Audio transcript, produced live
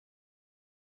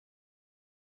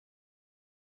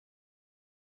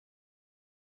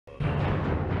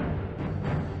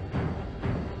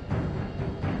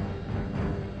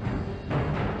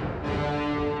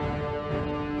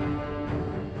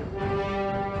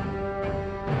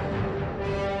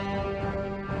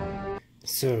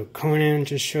So Conan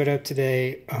just showed up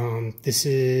today. This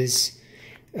is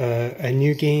a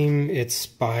new game. It's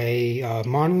by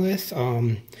Monolith.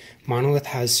 Monolith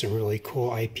has some really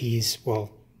cool IPs. Well,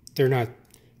 they're not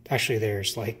actually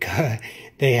theirs. Like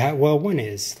they have. Well, one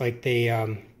is like they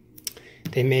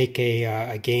make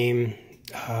a game.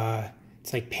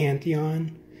 It's like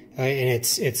Pantheon. And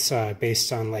it's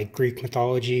based on like Greek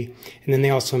mythology, and then they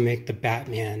also make the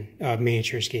Batman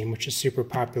miniatures game, which is super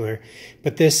popular.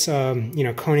 But this,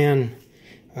 Conan,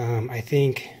 I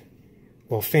think,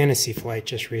 well, Fantasy Flight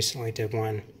just recently did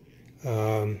one.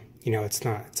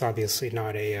 It's obviously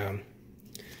not an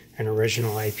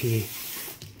original IP,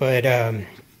 but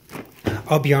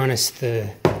I'll be honest, the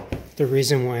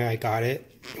reason why I got it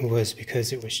was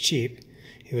because it was cheap.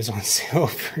 It was on sale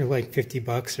for like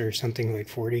 $50 or something, like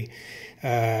 40,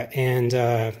 and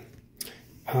I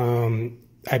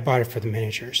bought it for the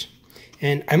miniatures.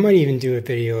 And I might even do a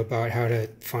video about how to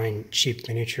find cheap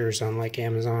miniatures on like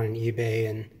Amazon and eBay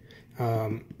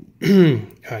and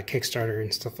Kickstarter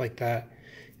and stuff like that.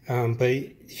 But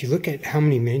if you look at how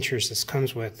many miniatures this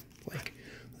comes with, like,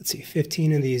 let's see,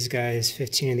 15 of these guys,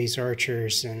 15 of these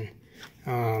archers, and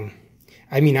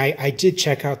I did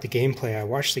check out the gameplay. I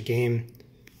watched the game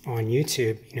on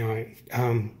YouTube,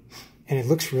 and it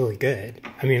looks really good.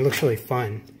 I mean, it looks really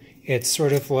fun. It's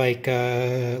sort of like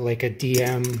a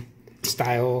DM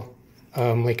style,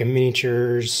 like a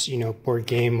miniatures, board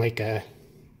game, like a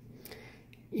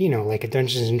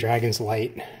Dungeons and Dragons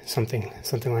light, something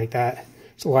like that.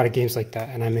 There's a lot of games like that,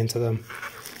 and I'm into them.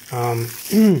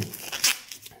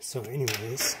 So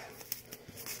anyways,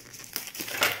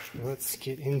 let's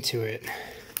get into it.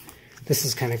 This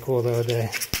is kind of cool though.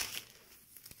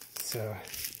 So,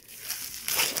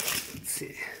 let's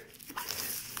see.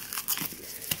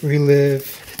 Relive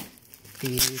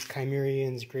the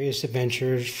Chimerians' greatest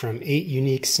adventures from 8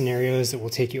 unique scenarios that will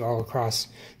take you all across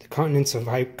the continent of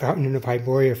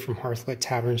Hyboria, from hearthlit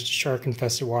taverns to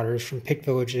shark-infested waters, from pick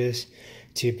villages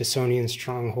to Bissonian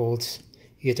strongholds.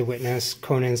 You get to witness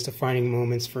Conan's defining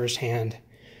moments firsthand,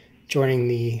 joining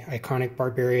the iconic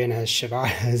barbarian as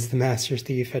Shiva as the master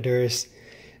thief Hadurus.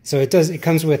 So it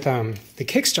comes with, the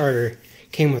Kickstarter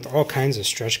came with all kinds of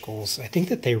stretch goals. I think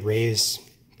that they raised,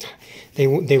 they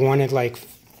wanted like,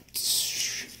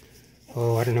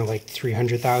 like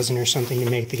 300,000 or something to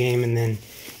make the game, and then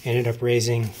ended up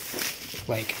raising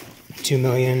like 2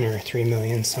 million or 3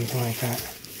 million, something like that.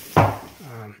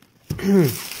 I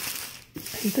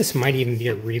think this might even be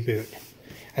a reboot.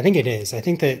 I think it is. I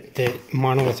think that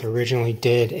Monolith originally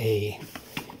did a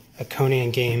Conan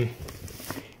game.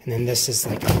 And then this is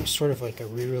like sort of like a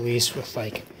re-release with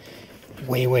like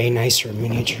way nicer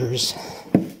miniatures.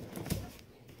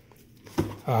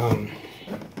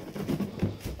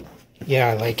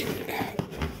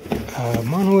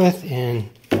 Monolith and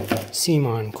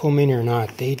Simon, cool mini or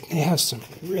not, they have some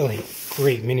really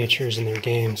great miniatures in their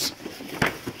games.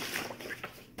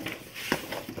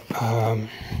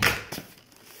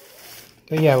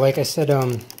 But yeah, like I said, there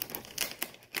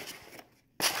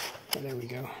we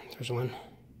go. There's one.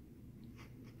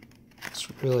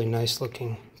 Really nice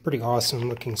looking, pretty awesome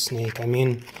looking snake. I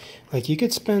mean, like, you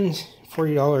could spend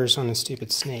 $40 on a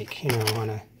stupid snake,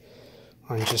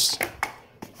 on just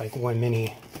like one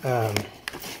mini.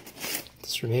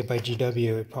 This was made by GW.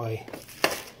 It'd probably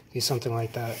be something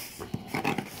like that.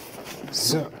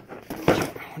 So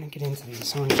yeah, I want to get into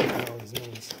these. I want to check out all these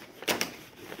minis.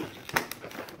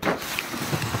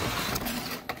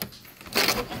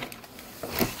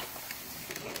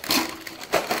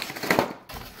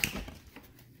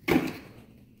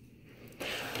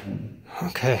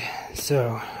 Okay,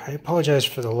 so I apologize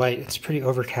for the light. It's pretty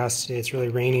overcast today. It's really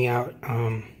rainy out.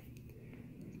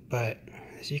 But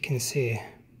as you can see,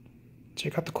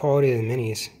 check out the quality of the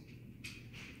minis.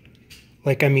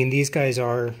 Like, I mean, these guys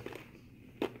are,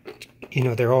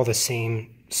 they're all the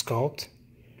same sculpt,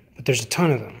 but there's a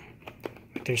ton of them.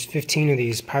 Like, there's 15 of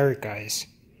these pirate guys.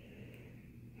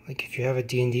 Like, if you have a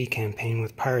D&D campaign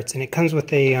with pirates, and it comes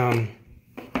with a,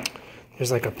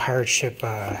 there's like a pirate ship,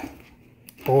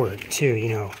 board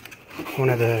too, one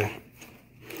of the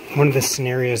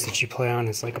scenarios that you play on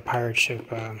is like a pirate ship,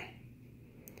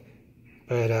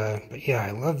 but yeah, I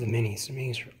love the minis. The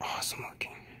minis are awesome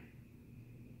looking.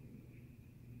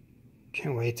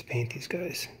 Can't wait to paint these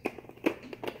guys.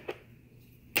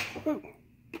 Whoa,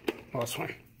 lost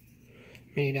one.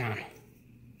 Mini down.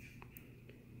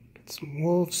 Got some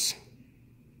wolves.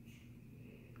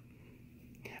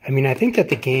 I mean, I think that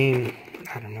the game,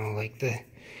 I don't know, like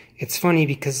it's funny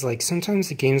because, like, sometimes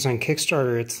the games on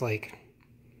Kickstarter, it's like,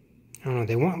 I don't know,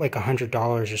 they want like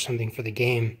 $100 or something for the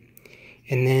game.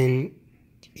 And then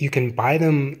you can buy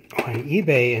them on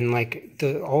eBay, and like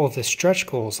all of the stretch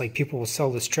goals, like people will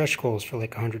sell the stretch goals for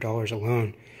like $100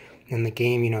 alone. And the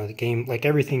game, the game, like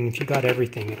everything, if you got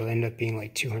everything, it'll end up being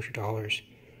like $200.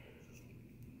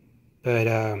 But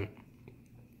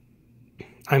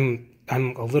I'm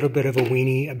a little bit of a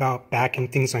weenie about backing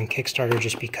things on Kickstarter,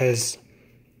 just because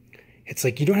it's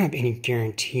like you don't have any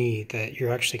guarantee that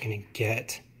you're actually going to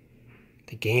get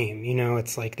the game.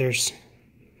 It's like there's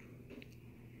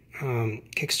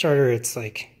Kickstarter, it's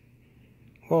like,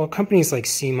 well, companies like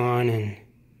Simon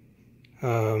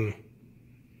and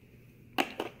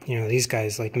these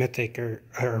guys like Mythic or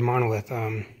Monolith,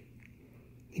 I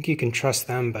think you can trust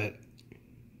them, but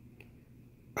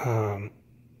I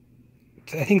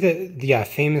think that, yeah,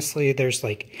 famously, there's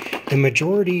like the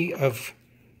majority of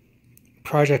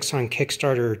projects on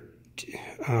Kickstarter,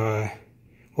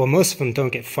 well, most of them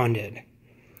don't get funded,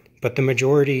 but the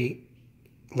majority,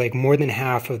 like more than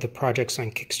half of the projects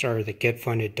on Kickstarter that get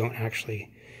funded don't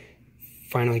actually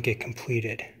finally get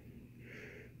completed.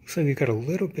 Looks like we've got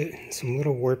some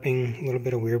little warping, a little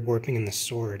bit of weird warping in the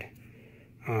sword.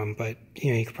 But,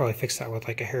 you could probably fix that with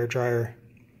like a hairdryer.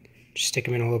 Just stick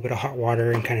them in a little bit of hot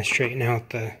water and kind of straighten out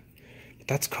but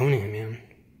that's Conan, man.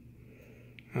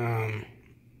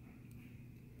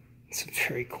 It's a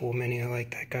very cool mini. I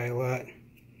like that guy a lot.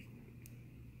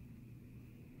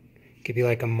 Could be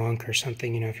like a monk or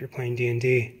something, if you're playing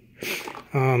D&D.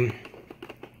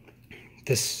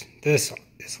 This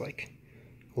is like,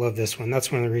 I love this one.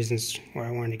 That's one of the reasons why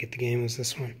I wanted to get the game, was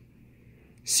this one.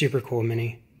 Super cool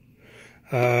mini.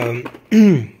 I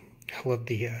love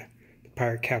the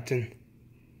pirate captain.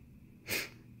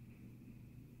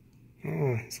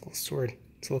 Oh, his little sword,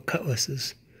 his little cutlass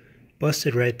is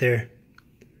busted right there.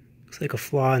 Looks like a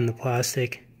flaw in the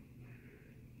plastic.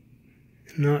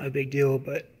 Not a big deal,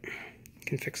 but you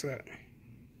can fix that.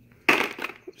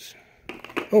 Oops.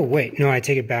 Oh, wait, no, I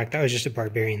take it back. That was just a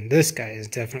barbarian. This guy is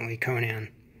definitely Conan.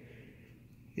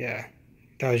 Yeah,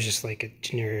 that was just like a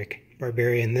generic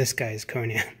barbarian. This guy is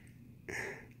Conan.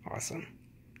 Awesome.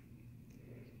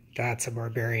 That's a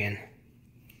barbarian.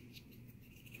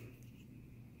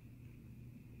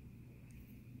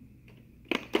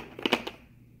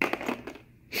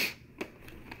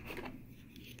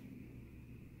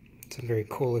 It's a very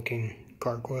cool looking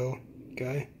gargoyle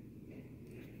guy.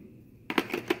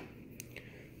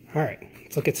 Alright,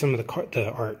 let's look at some of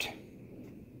the art.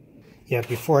 Yeah,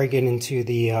 before I get into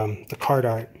the card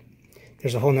art,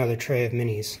 there's a whole nother tray of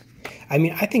minis. I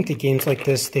mean, I think the games like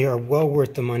this, they are well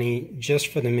worth the money just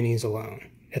for the minis alone.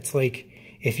 It's like,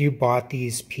 if you bought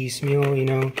these piecemeal,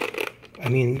 I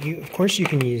mean, of course you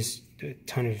can use a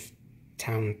ton of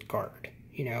town guard,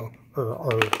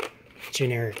 or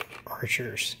generic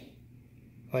archers.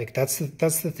 Like, that's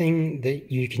the thing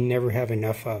that you can never have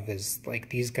enough of, is like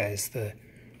these guys, the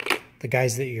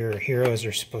guys that your heroes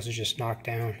are supposed to just knock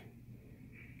down.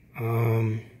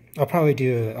 I'll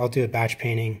do a batch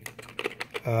painting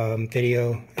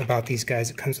video about these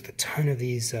guys. It comes with a ton of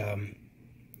these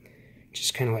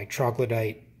just kind of like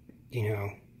troglodyte,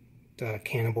 the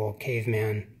cannibal,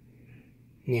 caveman,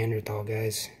 Neanderthal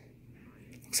guys.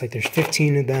 Looks like there's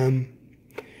 15 of them.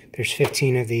 There's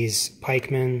 15 of these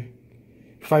pikemen,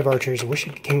 5 archers. I wish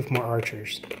it came with more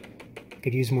archers.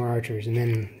 Could use more archers. And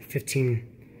then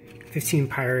 15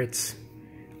 pirates.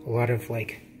 A lot of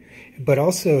like, but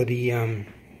also the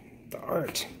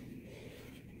art.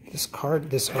 This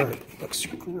art looks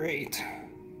great.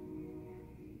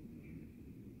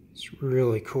 It's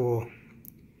really cool.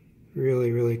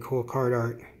 Really, really cool card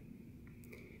art.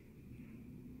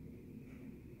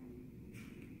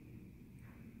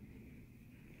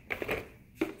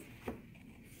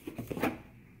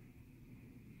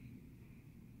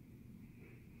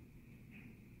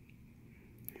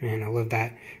 Man, I love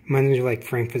that. Reminds me of like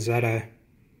Frank Frazetta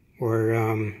or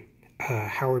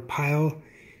Howard Pyle.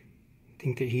 I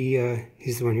think that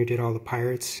he's the one who did all the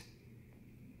pirates.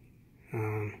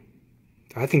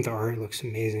 I think the art looks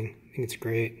amazing. I think it's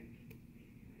great.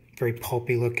 Very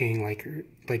pulpy looking, like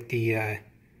the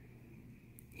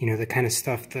the kind of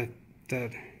stuff that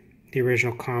the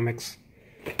original comics,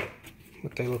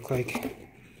 what they look like.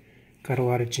 Got a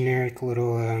lot of generic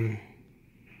little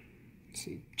let's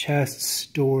see, chests,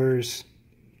 doors,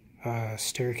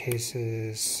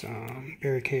 staircases,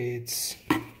 barricades.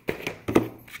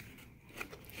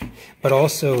 But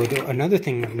also, another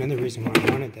reason why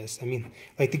I wanted this, I mean,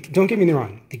 like, don't get me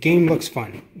wrong, the game looks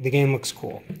fun. The game looks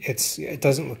cool. It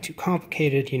doesn't look too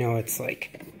complicated, it's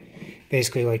like,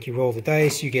 basically like you roll the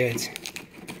dice, you get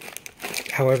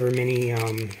however many,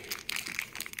 I'm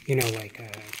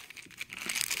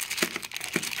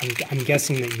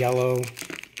guessing that yellow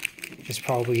is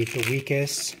probably the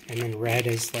weakest, and then red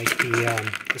is like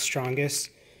the strongest.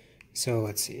 So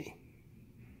let's see.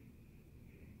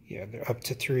 Yeah, they're up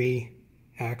to 3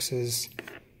 axes,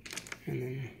 and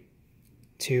then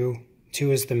 2.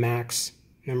 2 is the max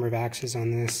number of axes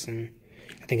on this, and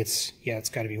I think it's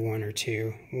got to be 1 or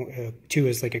 2. 2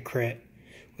 is like a crit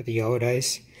with the yellow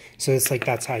dice. So it's like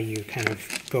that's how you kind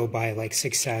of go by like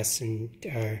success and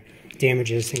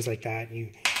damages, things like that. You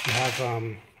have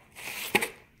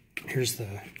here's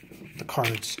the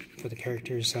cards for the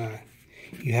characters.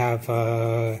 You have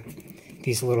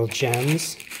these little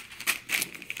gems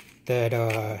that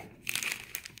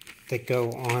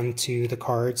go onto the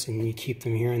cards, and you keep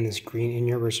them here in this green in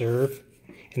your reserve.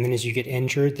 And then as you get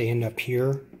injured, they end up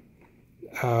here.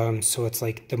 So it's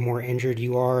like the more injured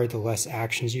you are, the less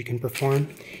actions you can perform,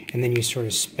 and then you sort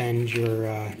of spend your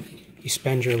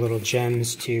little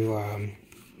gems to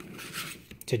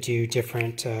do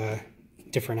different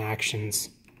actions.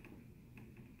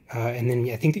 And then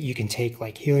I think that you can take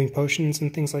like healing potions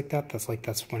and things like that. That's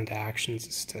one of the actions,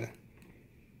 is to,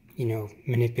 you know,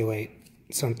 manipulate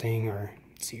something, or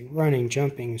let's see, running,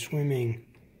 jumping, swimming,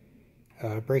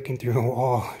 breaking through a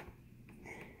wall.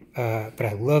 But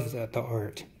I love the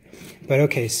art. But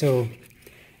okay, so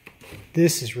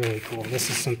this is really cool. This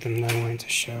is something that I wanted to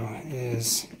show,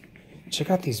 is check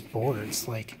out these boards.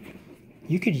 Like,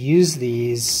 you could use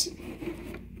these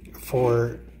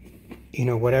for, you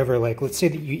know, whatever. Like, let's say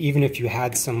that even if you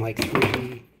had some like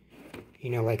 3D, you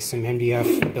know, like some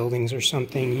MDF buildings or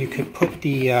something, you could put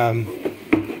the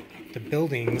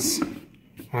buildings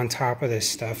on top of this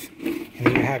stuff, and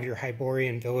then you have your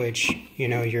Hyborian village, you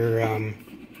know, your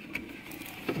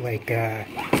like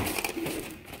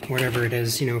whatever it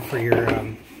is, you know, for your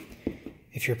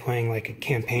if you're playing like a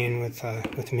campaign with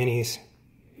minis.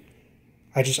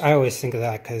 I always think of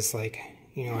that because, like,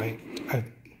 you know,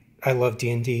 I love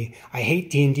D&D. I hate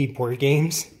D&D board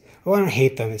games. Well, I don't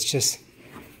hate them. It's just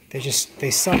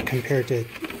they suck compared to,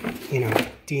 you know,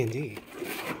 D&D.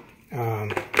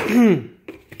 But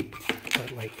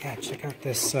like, yeah, check out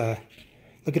this.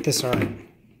 Look at this art.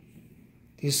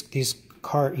 These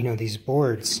you know, these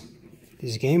boards,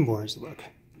 these game boards look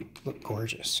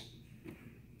gorgeous.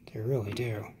 They really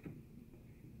do.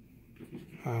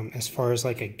 As far as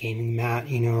like a gaming mat,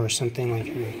 you know, or something, like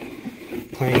you're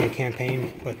playing a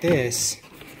campaign. But this,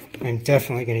 I'm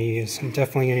definitely going to use. I'm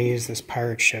definitely going to use this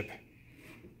pirate ship.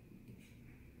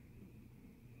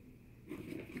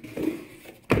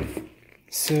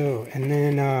 So, and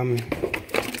then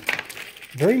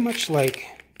very much like,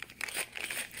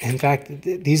 in fact,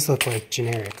 these look like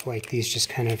generic. Like, these just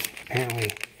kind of,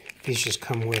 apparently, these just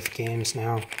come with games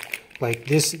now. Like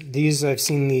these I've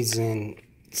seen these in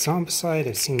Zombicide.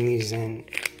 I've seen these in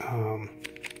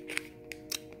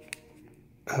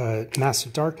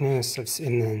Massive Darkness.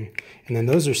 And then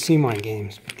those are C-Mine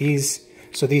games. But these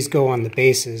go on the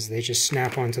bases. They just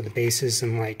snap onto the bases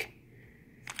and like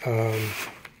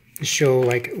show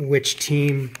like which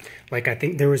team. Like, I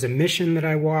think there was a mission that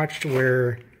I watched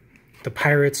where the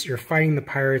pirates, you're fighting the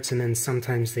pirates, and then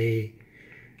sometimes they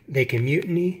can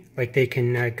mutiny. Like, they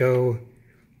can go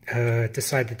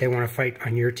decide that they want to fight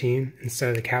on your team instead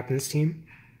of the captain's team.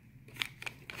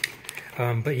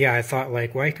 But yeah, I thought,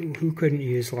 like, who couldn't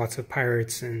use lots of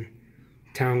pirates and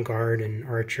town guard and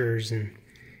archers and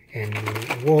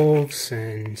wolves,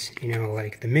 and, you know,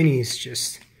 like the minis.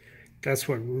 Just, that's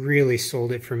what really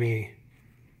sold it for me,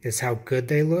 is how good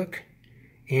they look.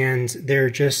 And they're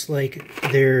just like,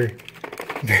 they're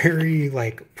very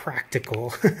like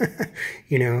practical.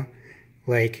 You know,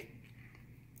 like,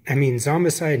 I mean,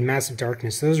 Zombicide and Massive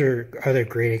Darkness, those are other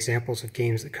great examples of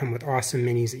games that come with awesome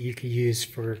minis that you could use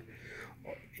for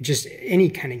just any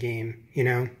kind of game, you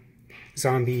know,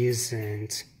 zombies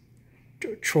and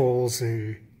trolls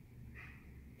and,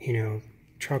 you know,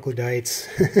 troglodytes,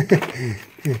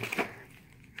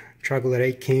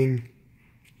 troglodyte king.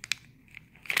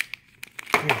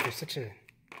 Man, you're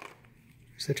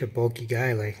such a bulky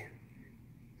guy. Like,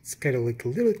 it's got like a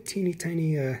little teeny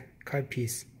tiny cod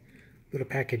piece, little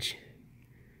package.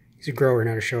 He's a grower,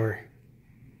 not a shower.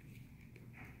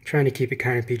 I'm trying to keep it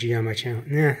kind of PG on my channel.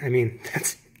 Nah, I mean,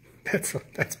 that's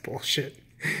bullshit.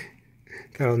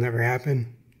 That'll never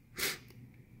happen.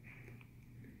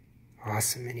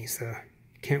 Awesome minis though.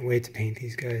 Can't wait to paint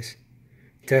these guys.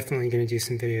 Definitely gonna do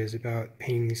some videos about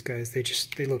painting these guys.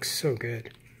 They look so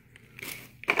good.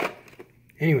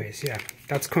 Anyways, yeah,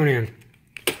 that's Conan.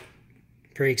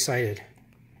 Very excited.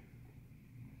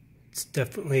 It's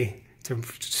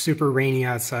super rainy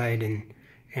outside,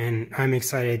 and I'm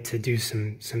excited to do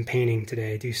some painting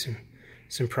today, do some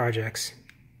projects.